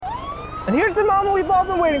And here's the moment we've all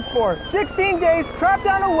been waiting for. 16 days, trapped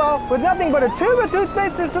down a well, with nothing but a tube of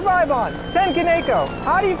toothpaste to survive on. Ken Kaneko,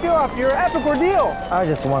 how do you feel after your epic ordeal? I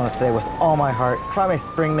just want to say with all my heart, try my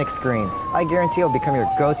spring mixed greens. I guarantee it'll become your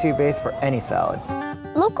go-to base for any salad.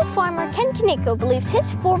 Local farmer Ken Kaneko believes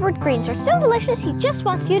his Forward Greens are so delicious he just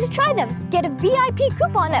wants you to try them. Get a VIP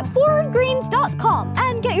coupon at forwardgreens.com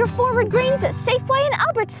and get your Forward Greens at Safeway and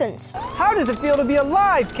Albertsons. How does it feel to be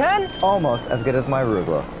alive, Ken? Almost as good as my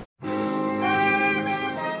arugula.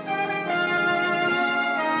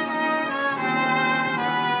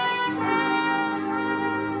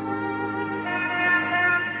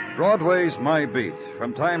 Broadway's My Beat,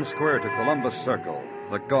 from Times Square to Columbus Circle,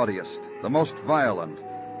 the gaudiest, the most violent,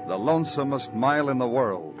 the lonesomest mile in the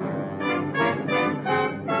world.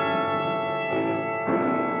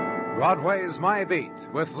 Broadway's My Beat,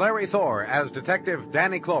 with Larry Thor as Detective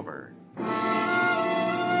Danny Clover.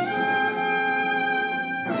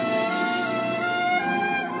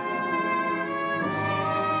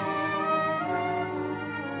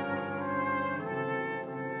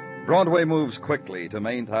 Broadway moves quickly to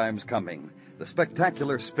main time's coming. The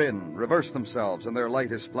spectacular spin reverse themselves, and their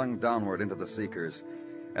light is flung downward into the seekers.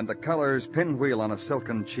 And the colors, pinwheel on a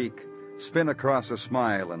silken cheek, spin across a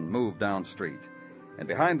smile and move down street. And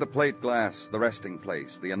behind the plate glass, the resting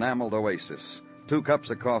place, the enameled oasis, 2 cups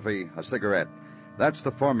of coffee, a cigarette. That's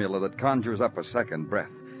the formula that conjures up a second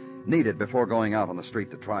breath, needed before going out on the street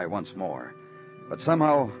to try once more. But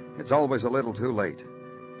somehow, it's always a little too late.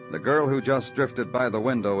 The girl who just drifted by the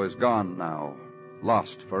window is gone now,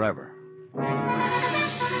 lost forever.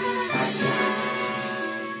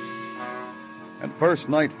 And first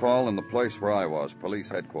nightfall in the place where I was, police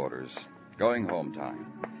headquarters. Going home time.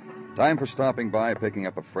 Time for stopping by, picking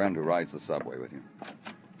up a friend who rides the subway with you.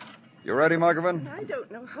 You ready, Margaret? I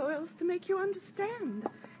don't know how else to make you understand.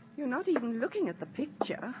 You're not even looking at the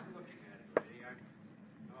picture.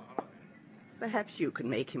 Perhaps you can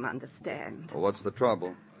make him understand. Well, what's the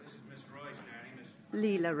trouble?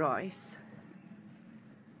 Leela Royce.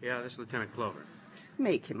 Yeah, this is Lieutenant Clover.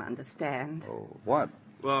 Make him understand. Oh, what?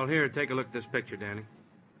 Well, here, take a look at this picture, Danny.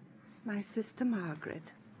 My sister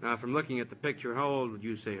Margaret. Now, from looking at the picture, how old would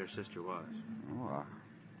you say her sister was? Oh,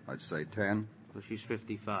 I'd say 10. Well, she's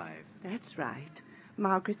 55. That's right.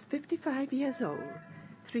 Margaret's 55 years old.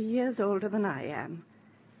 3 years older than I am.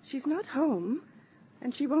 She's not home,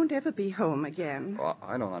 and she won't ever be home again. Well,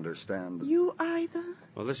 I don't understand. You either?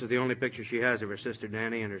 Well, this is the only picture she has of her sister,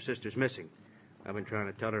 Danny, and her sister's missing. I've been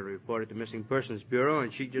trying to tell her to report it to Missing Persons Bureau,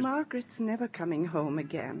 and she just... Margaret's never coming home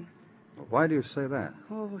again. Why do you say that?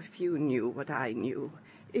 Oh, if you knew what I knew.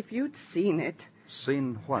 If you'd seen it.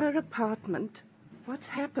 Seen what? Her apartment. What's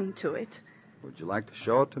happened to it? Would you like to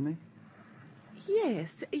show it to me?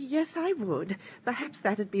 Yes, I would. Perhaps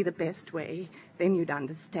that'd be the best way. Then you'd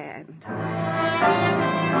understand.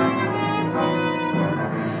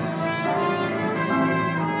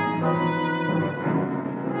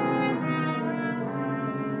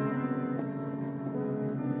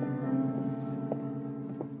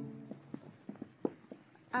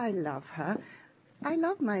 I love her. I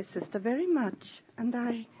love my sister very much, and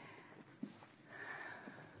I...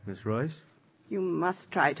 Miss Royce? You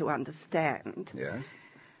must try to understand. Yeah?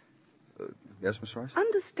 Yes, Miss Royce?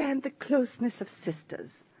 Understand the closeness of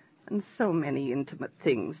sisters, and so many intimate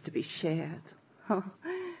things to be shared. Oh,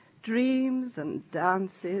 dreams and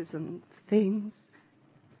dances and things,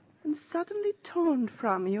 and suddenly torn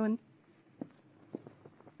from you, and...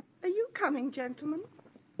 Are you coming, gentlemen?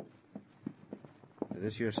 Is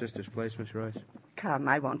this your sister's place, Miss Royce? Come,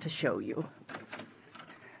 I want to show you.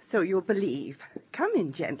 So you'll believe. Come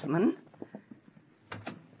in, gentlemen.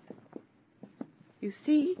 You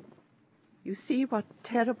see what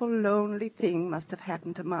terrible, lonely thing must have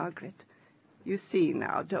happened to Margaret. You see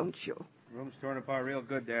now, don't you? Room's torn apart real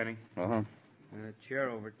good, Danny. Uh-huh. And a chair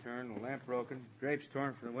overturned, a lamp broken, drapes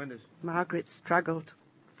torn from the windows. Margaret struggled,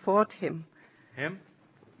 fought him. Him?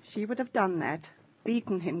 She would have done that,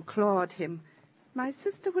 beaten him, clawed him. My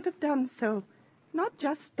sister would have done so, not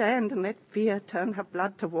just stand and let fear turn her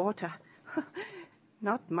blood to water.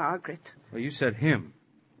 Not Margaret. Well, you said him.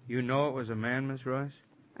 You know it was a man, Miss Royce?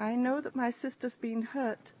 I know that my sister's been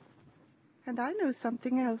hurt, and I know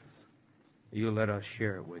something else. You let us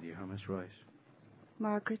share it with you, huh, Miss Royce?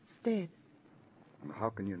 Margaret's dead. How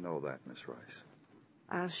can you know that, Miss Royce?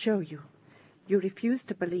 I'll show you. You refuse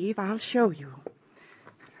to believe, I'll show you.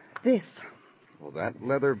 This. Well, that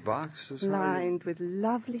leather box is... Lined with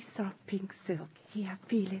lovely soft pink silk. Here,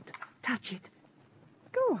 feel it. Touch it.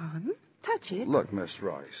 Go on, touch it. Look, Miss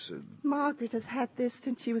Royce... Margaret has had this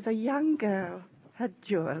since she was a young girl. Her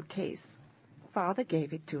jewel case. Father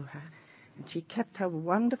gave it to her. and she kept her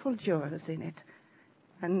wonderful jewels in it.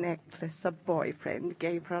 A necklace a boyfriend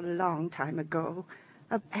gave her a long time ago,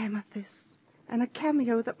 of amethyst, and a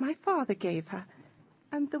cameo that my father gave her.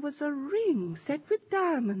 And there was a ring set with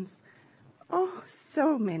diamonds. Oh,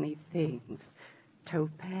 so many things.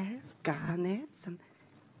 Topaz, garnets, and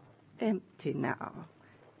empty now.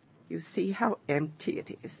 You see how empty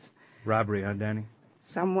it is. Robbery, huh, Danny?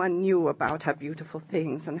 Someone knew about her beautiful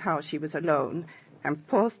things and how she was alone, and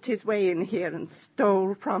forced his way in here and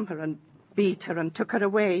stole from her and beat her and took her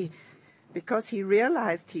away, because he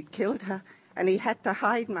realized he'd killed her, and he had to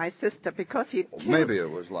hide my sister because he'd killed... Maybe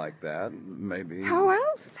it was like that. Maybe... How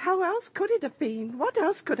else? How else could it have been? What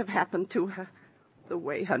else could have happened to her? The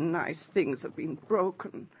way her nice things have been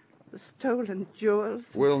broken. The stolen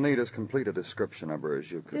jewels. We'll need as complete a description of her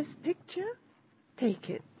as you can. This picture?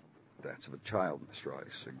 Take it. That's of a child, Miss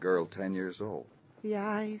Royce. A girl 10 years old. The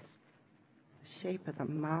eyes. The shape of the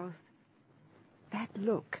mouth. That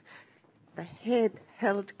look. The head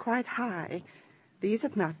held quite high. These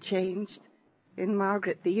have not changed. In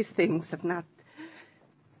Margaret, these things have not...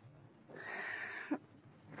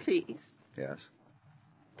 Please. Yes?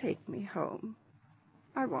 Take me home.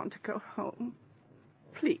 I want to go home.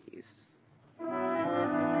 Please.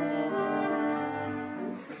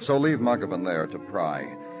 So leave Muggavan there to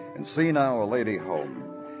pry, and see now a lady home.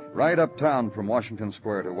 Right uptown from Washington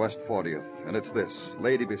Square to West 40th, and it's this,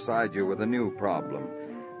 lady beside you with a new problem.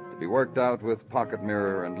 To be worked out with pocket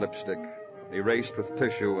mirror and lipstick, erased with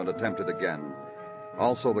tissue and attempted again.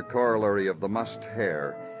 Also the corollary of the mussed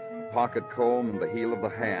hair, pocket comb and the heel of the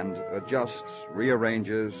hand, adjusts,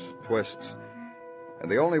 rearranges, twists,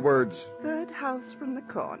 and the only words... Third house from the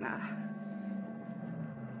corner.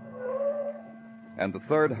 And the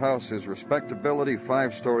third house is respectability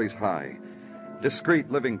 5 stories high.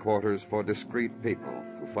 Discreet living quarters for discreet people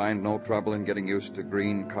who find no trouble in getting used to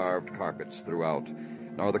green carved carpets throughout,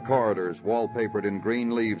 nor the corridors wallpapered in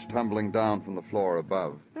green leaves tumbling down from the floor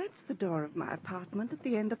above. That's the door of my apartment at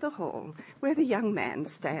the end of the hall, where the young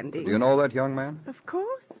man's standing. Do you know that young man? Of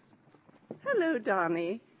course. Hello,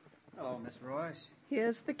 Donnie. Hello, Miss Royce.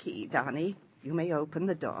 Here's the key, Donnie. You may open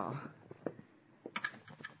the door.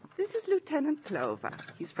 This is Lieutenant Clover.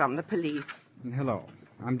 He's from the police. Hello.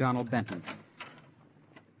 I'm Donald Benton.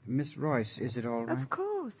 Miss Royce, is it all right? Of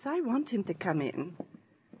course. I want him to come in.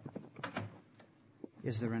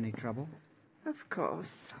 Is there any trouble? Of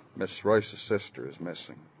course. Miss Royce's sister is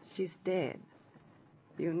missing. She's dead.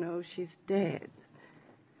 You know she's dead.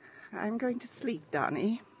 I'm going to sleep,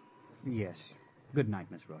 Donnie. Yes. Good night,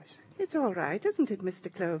 Miss Royce. It's all right, isn't it,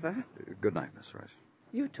 Mr. Clover? Good night, Miss Royce.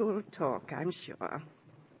 You two will talk, I'm sure.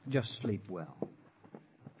 Just sleep well.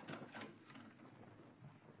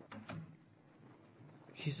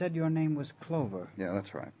 She said your name was Clover. Yeah,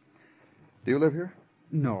 that's right. Do you live here?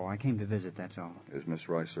 No, I came to visit, that's all. Is Miss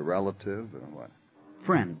Royce a relative or what?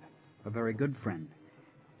 Friend. A very good friend.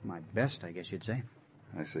 My best, I guess you'd say.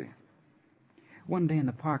 I see. One day in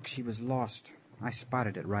the park, she was lost. I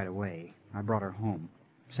spotted it right away. I brought her home.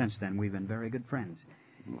 Since then, we've been very good friends.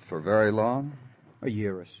 For very long? A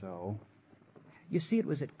year or so. You see, it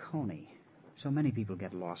was at Coney. So many people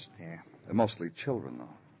get lost there. Mostly children,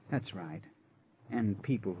 though. That's right. And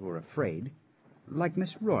people who are afraid. Like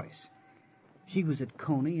Miss Royce. She was at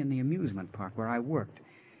Coney in the amusement park where I worked.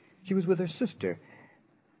 She was with her sister.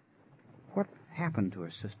 What happened to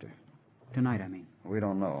her sister? Tonight, I mean. We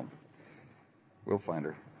don't know. We'll find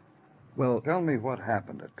her. Well... Tell me what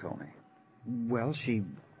happened at Coney. Well,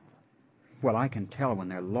 Well, I can tell when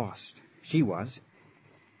they're lost. She was.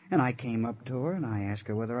 And I came up to her and I asked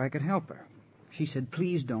her whether I could help her. She said,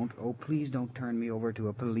 please don't turn me over to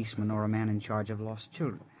a policeman or a man in charge of lost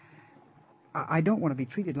children. I don't want to be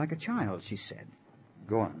treated like a child, she said.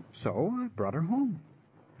 Go on. So I brought her home.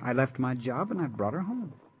 I left my job and I brought her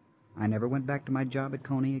home. I never went back to my job at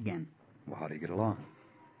Coney again. Well, how do you get along?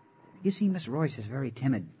 You see, Miss Royce is very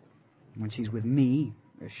timid. When she's with me,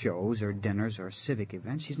 shows or dinners or civic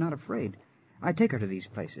events, she's not afraid. I take her to these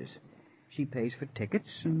places. She pays for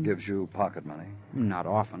tickets and... Gives you pocket money? Not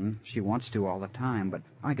often. She wants to all the time, but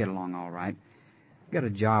I get along all right. Get a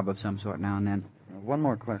job of some sort now and then. One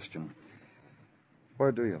more question.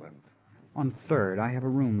 Where do you live? On 3rd. I have a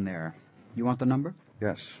room there. You want the number?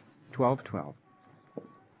 Yes. 1212.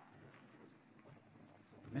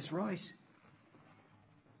 Miss Royce.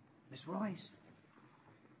 Miss Royce.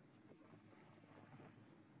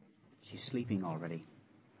 She's sleeping already.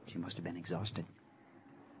 She must have been exhausted.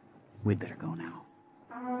 We'd better go now.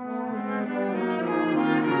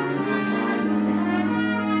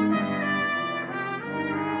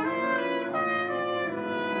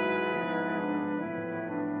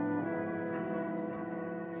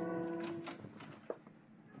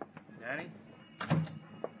 Danny?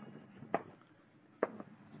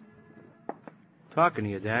 Talking to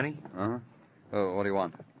you, Danny. Uh-huh. Oh, what do you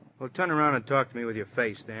want? Well, turn around and talk to me with your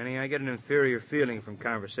face, Danny. I get an inferior feeling from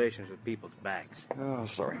conversations with people's backs. Oh,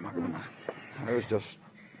 sorry, Margaret. I was just...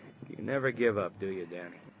 You never give up, do you,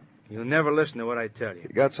 Danny? You'll never listen to what I tell you. You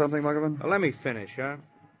got something, Margaret? Well, let me finish, huh?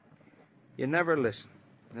 You never listen.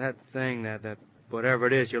 That thing, that whatever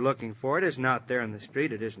it is you're looking for, it isn't out there in the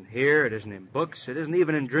street. It isn't here. It isn't in books. It isn't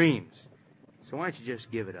even in dreams. So why don't you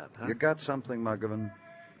just give it up, huh? You got something, Margaret?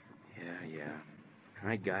 Yeah.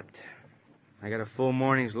 I got a full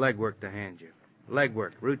morning's legwork to hand you.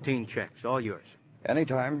 Legwork, routine checks, all yours.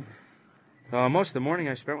 Anytime. Most of the morning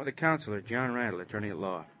I spent with the counselor, John Randall, attorney at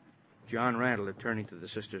law. John Randall, attorney to the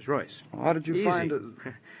sisters Royce. Well, how did you find it?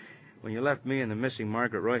 When you left me in the missing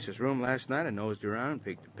Margaret Royce's room last night, I nosed around,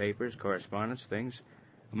 peeked at papers, correspondence, things,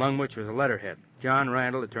 among which was a letterhead. John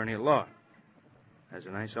Randall, attorney at law. Has a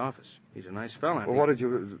nice office. He's a nice fellow. Well, what did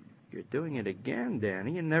you... You're doing it again,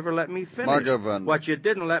 Danny. You never let me finish. Margaret. What you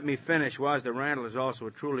didn't let me finish was that Randall is also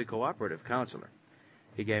a truly cooperative counselor.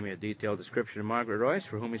 He gave me a detailed description of Margaret Royce,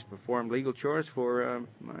 for whom he's performed legal chores for,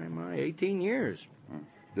 my 18 years.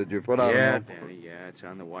 Did you put out Yeah, Danny, it's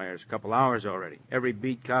on the wires. A couple hours already. Every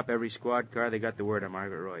beat cop, every squad car, they got the word on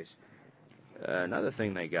Margaret Royce. Another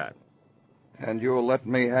thing they got. And you'll let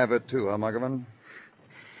me have it, too, huh, Margaret?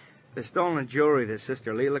 The stolen jewelry that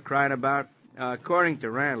Sister Leela cried about, according to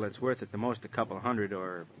Randall, it's worth at the most a couple hundred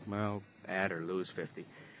or, well, add or lose 50.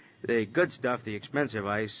 The good stuff, the expensive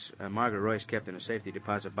ice, Margaret Royce kept in a safety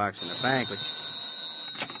deposit box in the bank, but...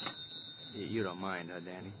 You don't mind, huh,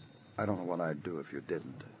 Danny? I don't know what I'd do if you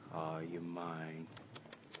didn't. Oh, you mind.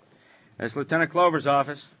 That's Lieutenant Clover's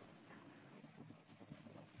office.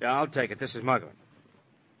 Yeah, I'll take it. This is Margaret.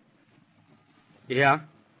 Yeah?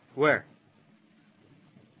 Where?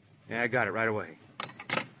 Yeah, I got it right away.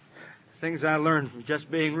 Things I learned from just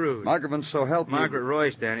being rude. Margaret, so help me. Margaret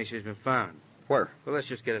Royce, Danny, she's been found. Where? Well, let's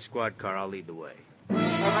just get a squad car. I'll lead the way.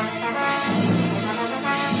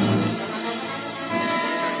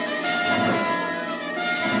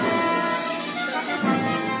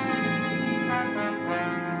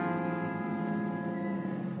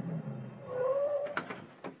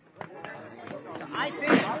 I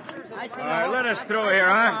see. All right, let us through here,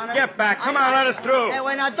 huh? Get back. Come on, let us through. Hey,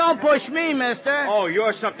 wait, now, don't push me, mister. Oh,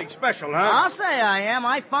 you're something special, huh? I'll say I am.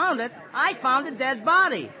 I found it. I found a dead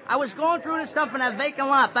body. I was going through the stuff in that vacant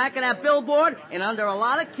lot back of that billboard, and under a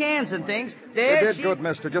lot of cans and things, there You did good,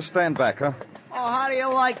 mister. Just stand back, huh? Oh, how do you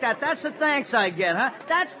like that? That's the thanks I get, huh?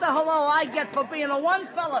 That's the hello I get for being the one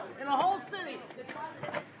fella in the whole city.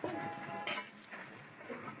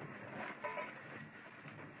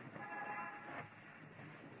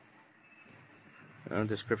 Well,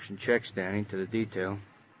 description checks, Danny, to the detail.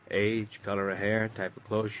 Age, color of hair, type of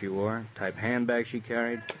clothes she wore, type handbag she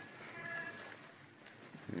carried.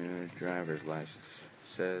 Driver's license.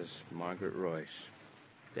 Says Margaret Royce.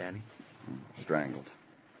 Danny? Strangled.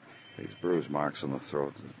 These bruise marks on the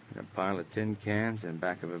throat. A pile of tin cans and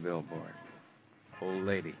back of a billboard. Old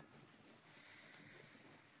lady.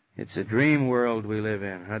 It's a dream world we live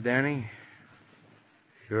in, huh, Danny?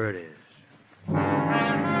 Sure it is.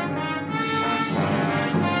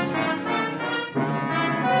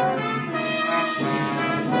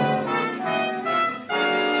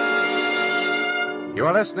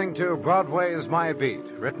 You're listening to Broadway's My Beat,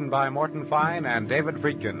 written by Morton Fine and David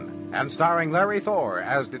Friedkin, and starring Larry Thor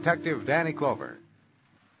as Detective Danny Clover.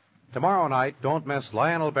 Tomorrow night, don't miss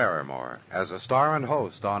Lionel Barrymore as a star and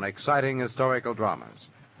host on exciting historical dramas.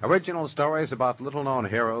 Original stories about little-known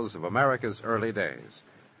heroes of America's early days.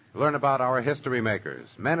 Learn about our history makers,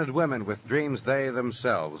 men and women with dreams they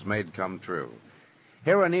themselves made come true.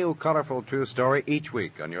 Hear a new, colorful true story each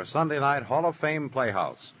week on your Sunday night Hall of Fame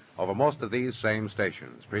Playhouse over most of these same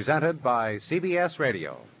stations. Presented by CBS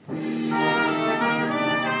Radio.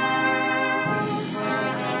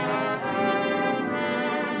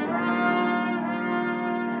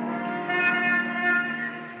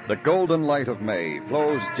 The golden light of May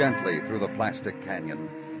flows gently through the plastic canyon,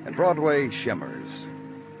 and Broadway shimmers.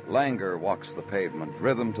 Languor walks the pavement,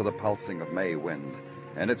 rhythm to the pulsing of May wind,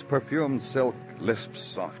 and its perfumed silk lisps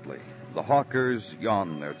softly. The hawkers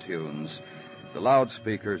yawn their tunes, the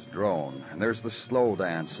loudspeakers drone, and there's the slow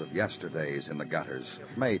dance of yesterdays in the gutters.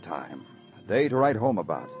 Maytime, a day to write home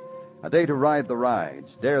about, a day to ride the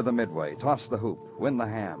rides, dare the midway, toss the hoop, win the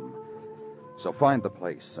ham. So find the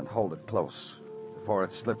place and hold it close before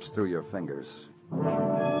it slips through your fingers.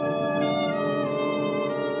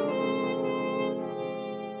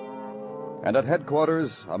 And at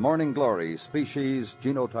headquarters, a morning glory, species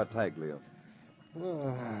Gino Tartaglia.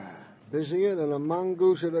 Busier than a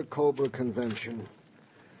mongoose at a cobra convention.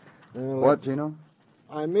 What, Gino?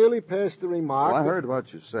 I merely passed the remark. Well, I heard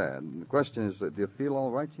what you said. The question is, do you feel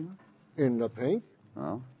all right, Gino? In the pink?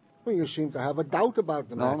 No. Well, you seem to have a doubt about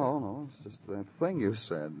the matter. No. It's just that thing you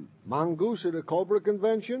said. Mongoose at a cobra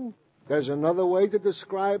convention? There's another way to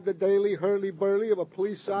describe the daily hurly-burly of a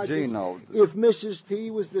police sergeant. Gino. If Mrs.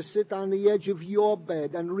 T was to sit on the edge of your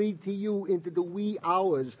bed and read to you into the wee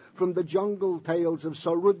hours from the jungle tales of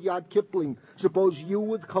Sir Rudyard Kipling, suppose you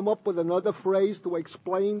would come up with another phrase to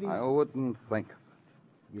explain the... I wouldn't think.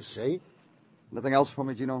 You see? Nothing else for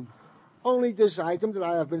me, Gino? Only this item that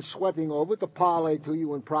I have been sweating over to parlay to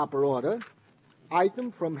you in proper order.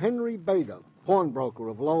 Item from Henry Bader, pawnbroker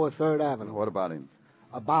of Lower 3rd Avenue. What about him?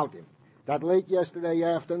 About him. That late yesterday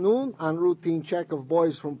afternoon, on routine check of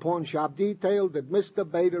boys from pawn shop detail, did Mr.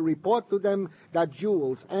 Bader report to them that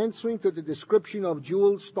jewels answering to the description of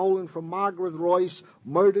jewels stolen from Margaret Royce,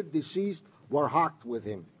 murdered deceased, were hocked with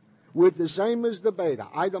him. With the same as the Bader.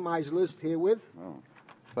 Itemized list herewith. Oh,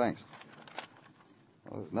 thanks.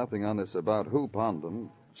 Well, there's nothing on this about who pawned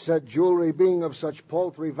them. Said jewelry being of such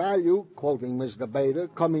paltry value, quoting Mr. Bader,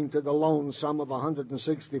 coming to the loan sum of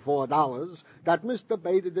 $164, that Mr.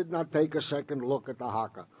 Bader did not take a second look at the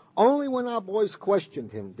hocker. Only when our boys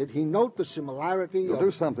questioned him did he note the similarity You'll do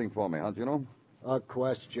something for me, huh, Gino? A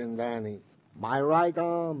question, Danny. My right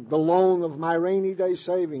arm, the loan of my rainy day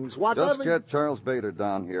savings, whatever... Just get Charles Bader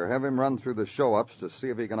down here. Have him run through the show-ups to see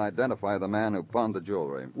if he can identify the man who pawned the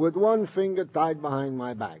jewelry. With one finger tied behind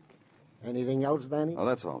my back. Anything else, Danny? Oh,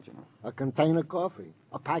 that's all, Gino. A container of coffee,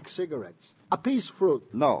 a pack of cigarettes, a piece of fruit.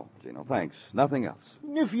 No, Gino, thanks. Nothing else.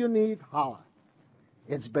 If you need, holler.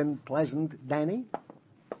 It's been pleasant, Danny.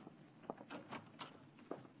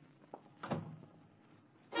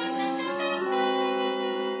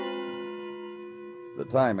 The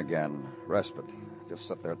time again. Respite. Just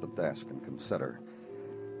sit there at the desk and consider.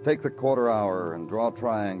 Take the quarter hour and draw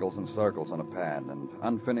triangles and circles on a pad and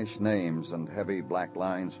unfinished names and heavy black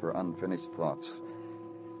lines for unfinished thoughts.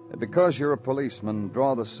 And because you're a policeman,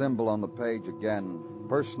 draw the symbol on the page again,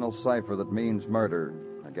 personal cipher that means murder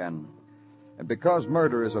again. And because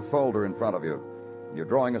murder is a folder in front of you, you're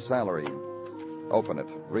drawing a salary. Open it,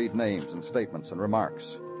 read names and statements and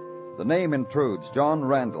remarks. The name intrudes: John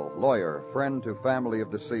Randall, lawyer, friend to family of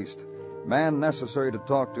deceased, man necessary to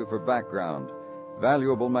talk to for background,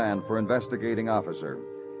 valuable man for investigating officer.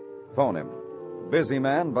 Phone him. Busy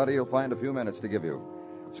man, but he'll find a few minutes to give you.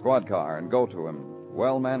 Squad car and go to him.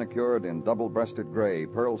 Well manicured in double-breasted gray,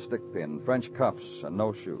 pearl stick pin, French cuffs, and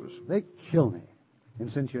no shoes. They kill me.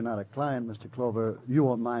 And since you're not a client, Mr. Clover, you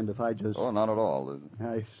won't mind if I just... Oh, not at all.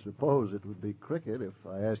 I suppose it would be cricket if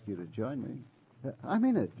I asked you to join me. I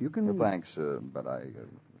mean it. You can... Thanks, but I...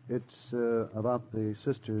 It's about the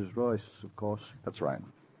sisters Royce, of course. That's right.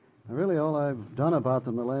 Really, all I've done about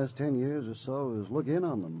them the last 10 years or so is look in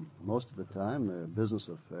on them. Most of the time, they're business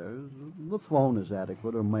affairs. The phone is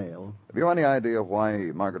adequate, or mail. Have you any idea why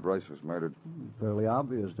Margaret Royce was murdered? Fairly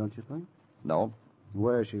obvious, don't you think? No.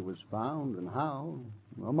 Where she was found and how.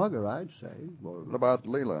 A mugger, I'd say. Or... What about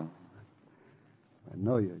Leela? I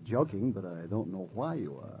know you're joking, but I don't know why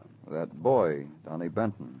you are. That boy, Donnie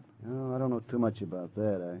Benton. No, I don't know too much about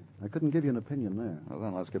that. I couldn't give you an opinion there. Well,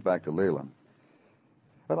 then let's get back to Leela.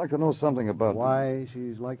 I'd like to know something about... Why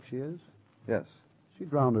she's like she is? Yes. She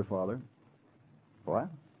drowned her father. What?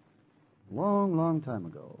 Long, long time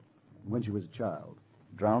ago, when she was a child.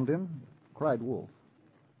 Drowned him? Cried wolf.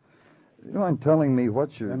 You mind telling me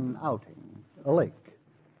what you... An outing. A lake.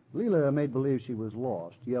 Leela made believe she was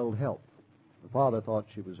lost, yelled help. The father thought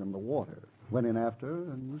she was in the water, went in after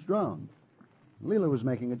her, and was drowned. Leela was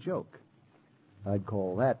making a joke. I'd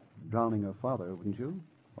call that drowning her father, wouldn't you?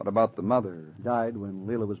 What about the mother? Died when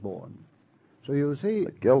Leela was born. So you see...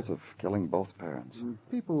 The guilt of killing both parents.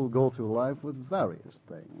 People go through life with various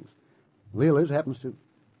things. Leela's happens to...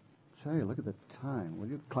 Say, look at the time, will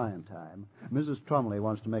you? Client time. Mrs. Trumley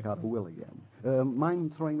wants to make out a will again.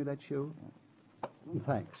 Mind throwing me that shoe?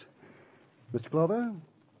 Thanks. Mr. Clover,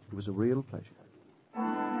 it was a real pleasure.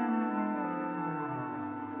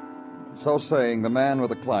 So saying, the man with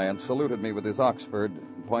the client saluted me with his Oxford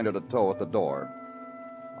and pointed a toe at the door.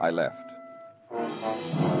 I left.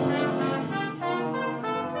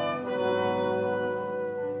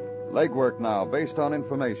 Legwork now, based on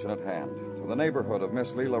information at hand. To the neighborhood of Miss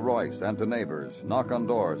Leela Royce and to neighbors. Knock on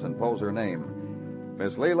doors and pose her name.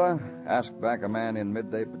 Miss Leela, asked back a man in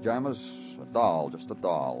midday pajamas. A doll, just a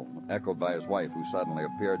doll. Echoed by his wife, who suddenly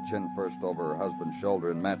appeared chin first over her husband's shoulder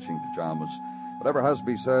in matching pajamas. Whatever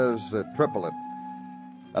husband says, triple it.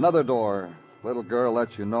 Another door. Little girl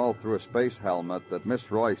lets you know through a space helmet that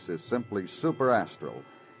Miss Royce is simply super astral.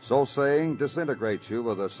 So saying, disintegrates you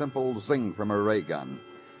with a simple zing from her ray gun.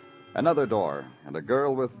 Another door, and a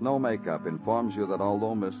girl with no makeup informs you that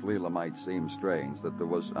although Miss Leela might seem strange, that there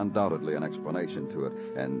was undoubtedly an explanation to it,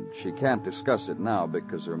 and she can't discuss it now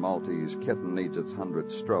because her Maltese kitten needs its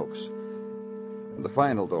 100 strokes. And the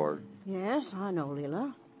final door. Yes, I know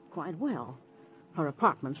Leela quite well. Her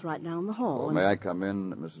apartment's right down the hall. May I come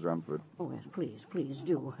in, Mrs. Rumford? Oh, yes, please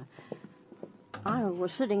do. I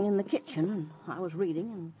was sitting in the kitchen, and I was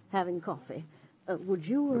reading and having coffee. Would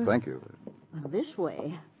you... Thank you. This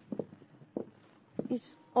way.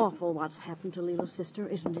 It's awful what's happened to Leela's sister,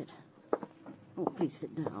 isn't it? Oh, please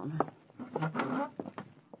sit down.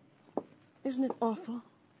 Isn't it awful?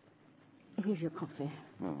 Here's your coffee.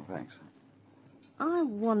 Oh, thanks. I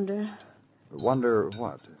wonder... Wonder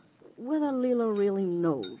what? Whether Leela really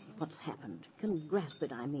knows what's happened. Can grasp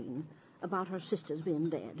it, I mean, about her sister's being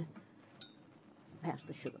dead. Pass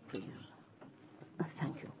the sugar, please.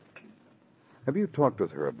 Thank you. Have you talked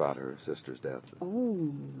with her about her sister's death?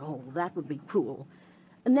 Oh, no, that would be cruel.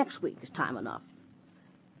 Next week is time enough.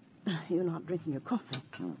 You're not drinking your coffee.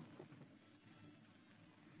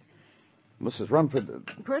 Mrs.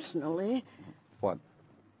 Rumford... Personally... What?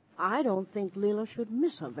 I don't think Leela should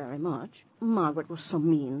miss her very much. Margaret was so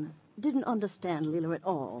mean. Didn't understand Leela at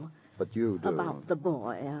all. But you do. About the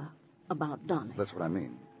boy, about Donnie. That's what I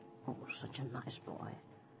mean. Oh, such a nice boy.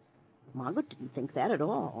 Margaret didn't think that at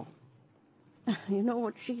all. You know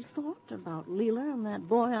what she thought about Leela and that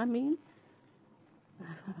boy, I mean?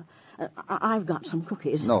 I've got some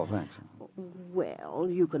cookies. No, thanks. Well,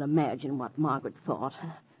 you can imagine what Margaret thought.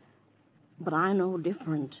 But I know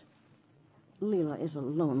different. Leela is a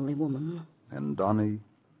lonely woman. And Donnie?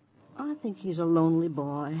 I think he's a lonely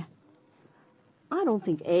boy. I don't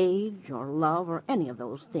think age or love or any of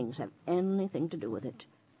those things have anything to do with it.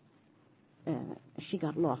 She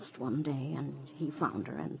got lost one day, and he found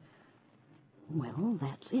her, and... Well,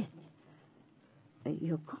 that's it.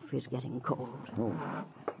 Your coffee's getting cold. Oh,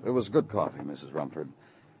 it was good coffee, Mrs. Rumford.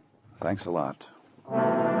 Thanks a lot.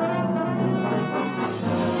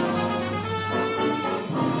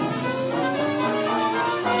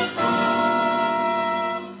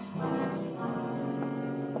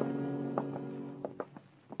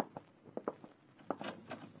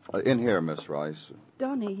 In here, Miss Royce.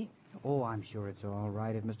 Donnie. Oh, I'm sure it's all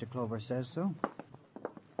right if Mr. Clover says so.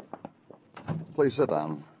 Please sit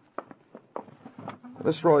down.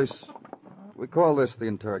 Miss Royce, we call this the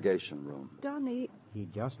interrogation room. Donnie. He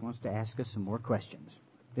just wants to ask us some more questions.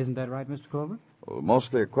 Isn't that right, Mr. Clover? Well,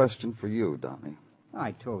 mostly a question for you, Donnie.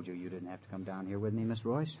 I told you didn't have to come down here with me, Miss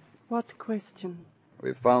Royce. What question?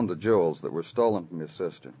 We found the jewels that were stolen from your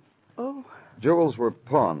sister. Oh. Jewels were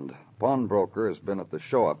pawned. Pawnbroker has been at the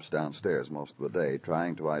show-ups downstairs most of the day,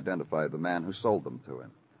 trying to identify the man who sold them to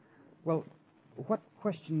him. Well, what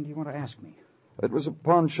question do you want to ask me? It was a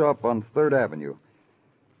pawn shop on 3rd Avenue.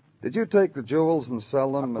 Did you take the jewels and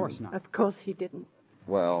sell them? Of course not. Of course he didn't.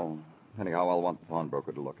 Well, anyhow, I'll want the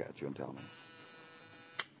pawnbroker to look at you and tell me.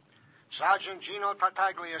 Sergeant Gino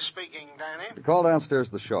Tartaglia speaking, Danny. Call downstairs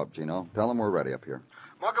to the show-up, Gino. Tell them we're ready up here.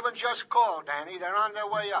 Muggavan just called, Danny. They're on their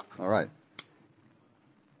way up. All right.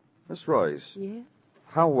 Miss Royce. Yes?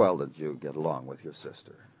 How well did you get along with your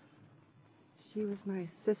sister? She was my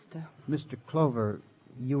sister. Mr. Clover,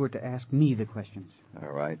 you were to ask me the questions.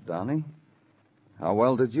 All right, Donnie. How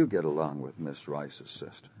well did you get along with Miss Royce's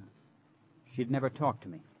sister? She'd never talked to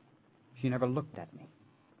me. She never looked at me.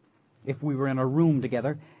 If we were in a room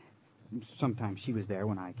together, sometimes she was there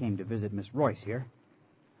when I came to visit Miss Royce here.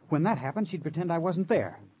 When that happened, she'd pretend I wasn't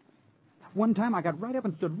there. One time I got right up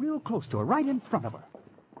and stood real close to her, right in front of her.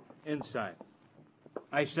 Inside.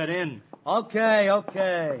 I said in. Okay.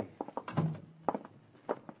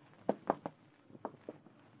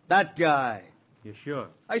 That guy. You sure?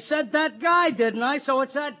 I said that guy, didn't I? So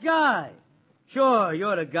it's that guy. Sure,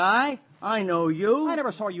 you're the guy. I know you. I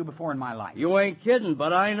never saw you before in my life. You ain't kidding,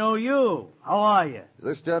 but I know you. How are you? Is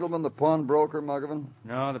this gentleman the pawnbroker, Muggavan?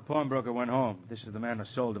 No, the pawnbroker went home. This is the man who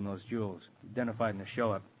sold him those jewels. Identified in the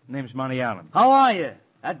show-up. Name's Monty Allen. How are you?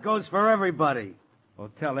 That goes for everybody.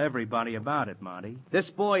 Well, tell everybody about it, Monty. This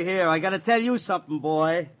boy here, I gotta tell you something,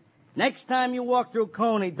 boy. Next time you walk through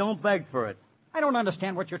Coney, don't beg for it. I don't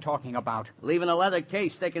understand what you're talking about. Leaving a leather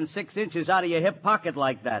case sticking 6 inches out of your hip pocket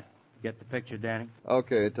like that. Get the picture, Danny?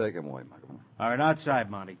 Okay, take him away, Muggavan. All right, outside,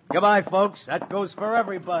 Monty. Goodbye, folks. That goes for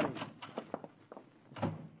everybody.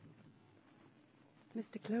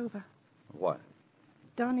 Mr. Clover. What?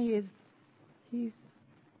 Donnie he's...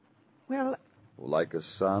 Well... Like a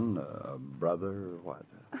son, a brother, what?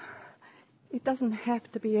 It doesn't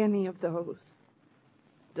have to be any of those.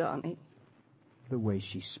 Donnie. The way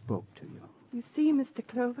she spoke to you. You see, Mr.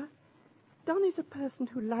 Clover, Donnie's a person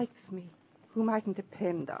who likes me, whom I can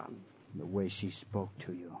depend on. The way she spoke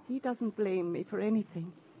to you. He doesn't blame me for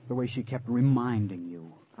anything. The way she kept reminding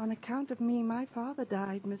you. On account of me, my father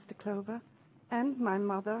died, Mr. Clover, and my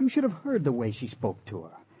mother. You should have heard the way she spoke to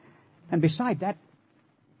her. And beside that...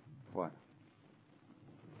 What?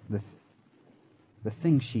 The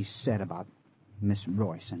things she said about Miss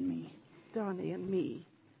Royce and me. Donnie and me.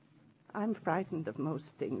 I'm frightened of most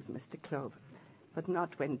things, Mr. Clover, but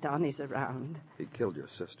not when Donnie's around. He killed your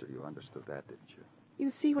sister. You understood that, didn't you? You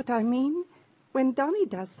see what I mean? When Donnie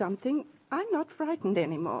does something, I'm not frightened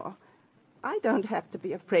anymore. I don't have to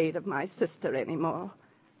be afraid of my sister anymore.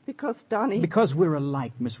 Because Donnie... Because we're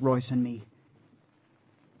alike, Miss Royce and me.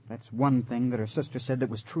 That's one thing that her sister said that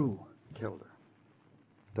was true. Killed her.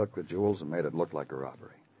 Took the jewels and made it look like a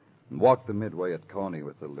robbery. And walked the midway at Coney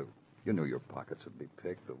with the loot. You knew your pockets would be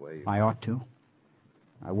picked the way you... I ought to.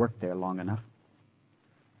 I worked there long enough.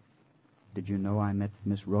 Did you know I met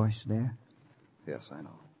Miss Royce there? Yes, I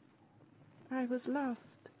know. I was lost.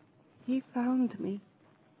 He found me.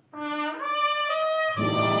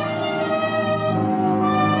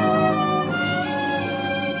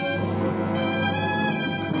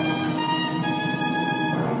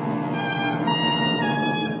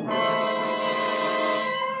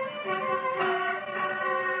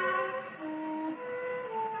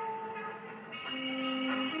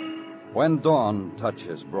 When dawn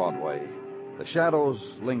touches Broadway, the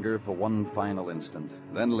shadows linger for one final instant,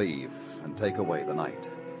 then leave and take away the night.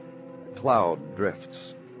 A cloud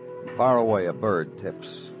drifts, and far away a bird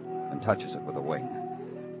tips and touches it with a wing.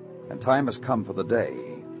 And time has come for the day.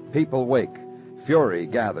 People wake, fury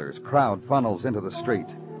gathers, crowd funnels into the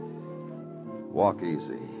street. Walk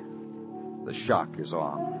easy. The shock is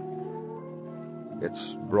on.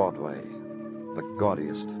 It's Broadway, the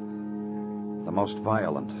gaudiest, the most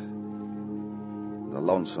violent, the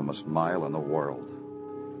lonesomest mile in the world.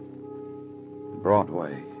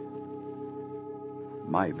 Broadway,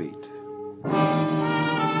 my beat.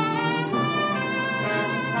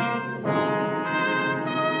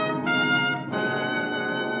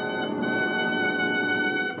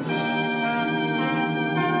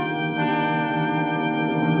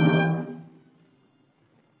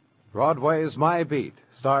 Broadway's My Beat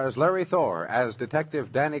stars Larry Thor as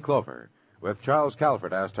Detective Danny Clover, with Charles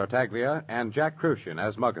Calvert as Tartaglia and Jack Crucian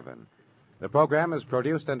as Muggavan. The program is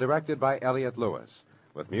produced and directed by Elliott Lewis,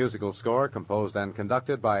 with musical score composed and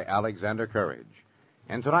conducted by Alexander Courage.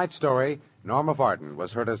 In tonight's story, Norma Varden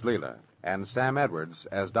was heard as Leela and Sam Edwards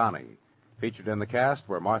as Donnie. Featured in the cast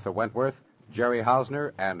were Martha Wentworth, Jerry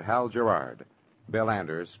Hausner, and Hal Gerard. Bill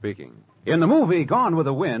Anders speaking. In the movie Gone with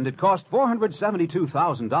the Wind, it cost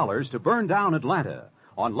 $472,000 to burn down Atlanta.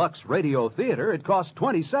 On Lux Radio Theater, it cost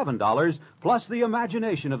 $27, plus the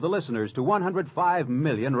imagination of the listeners to 105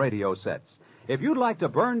 million radio sets. If you'd like to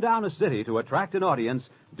burn down a city to attract an audience,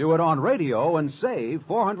 do it on radio and save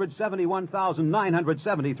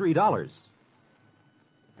 $471,973.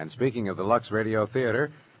 And speaking of the Lux Radio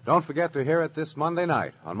Theater, don't forget to hear it this Monday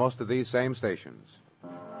night on most of these same stations.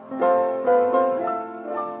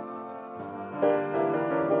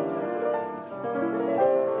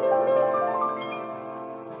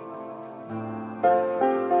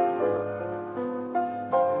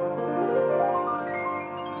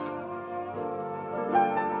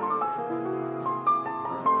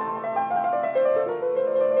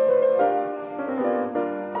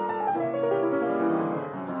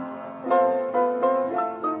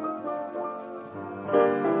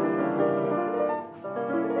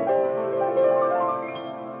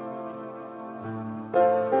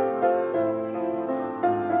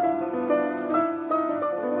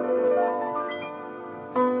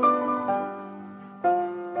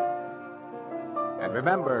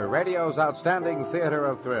 Remember, radio's outstanding theater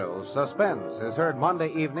of thrills, Suspense, is heard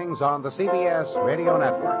Monday evenings on the CBS Radio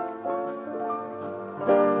Network.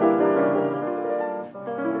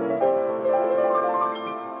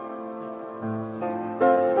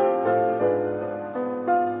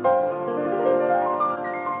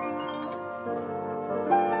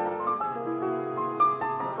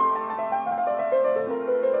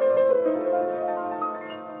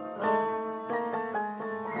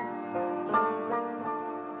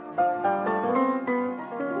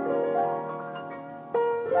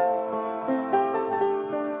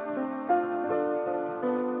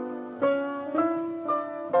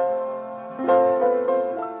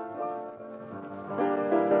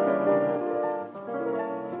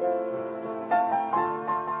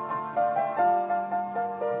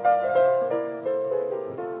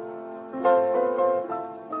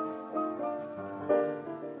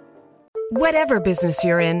 Whatever business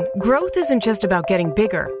you're in, growth isn't just about getting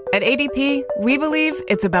bigger. At ADP, we believe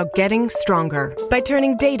it's about getting stronger by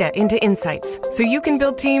turning data into insights so you can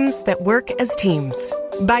build teams that work as teams.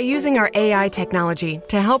 By using our AI technology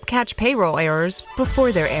to help catch payroll errors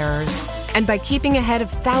before they're errors. And by keeping ahead of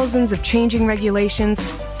thousands of changing regulations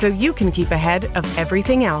so you can keep ahead of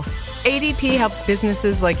everything else. ADP helps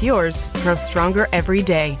businesses like yours grow stronger every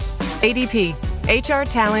day. ADP, HR,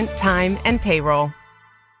 talent, time, and payroll.